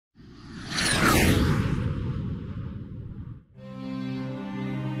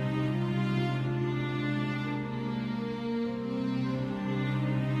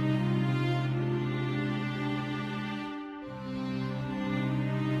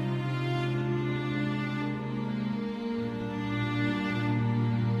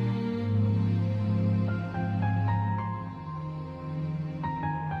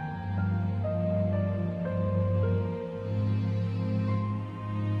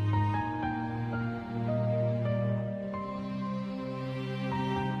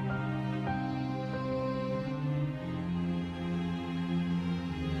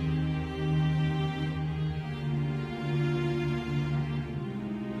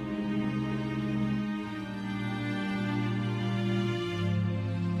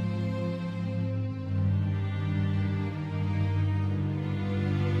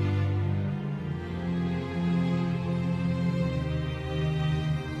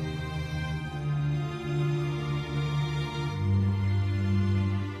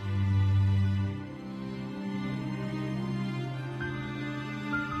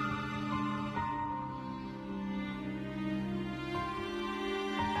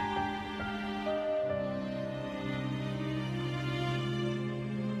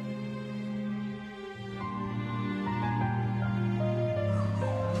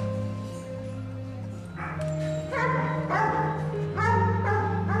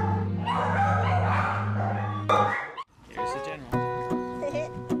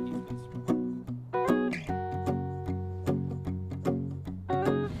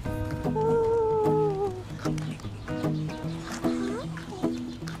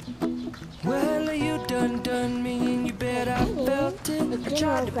done me and you bet I felt it. I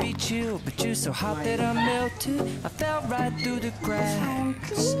tried to be chill, but you're so hot that I melted. I fell right through the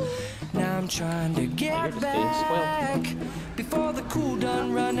cracks. Now I'm trying to get back. Before the cool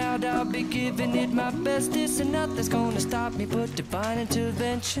done run out, I'll be giving it my bestest, and nothing's gonna stop me but divine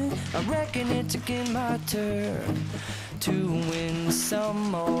intervention. I reckon it's again my turn to win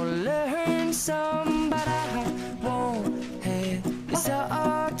some or learn some, but I won't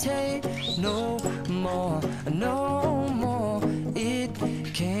hesitate no more, no more. It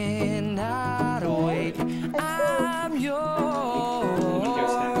cannot wait. I'm yours.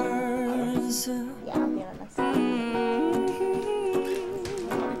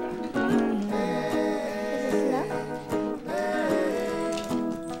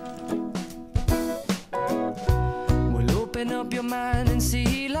 Open up your mind and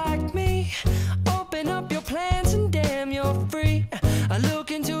see like me. Open up your plans and damn, you're free. I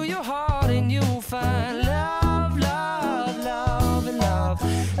look into your heart and you'll find love, love, love, and love.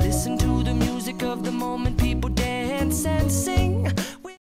 Listen to the music of the moment, people dance and sing.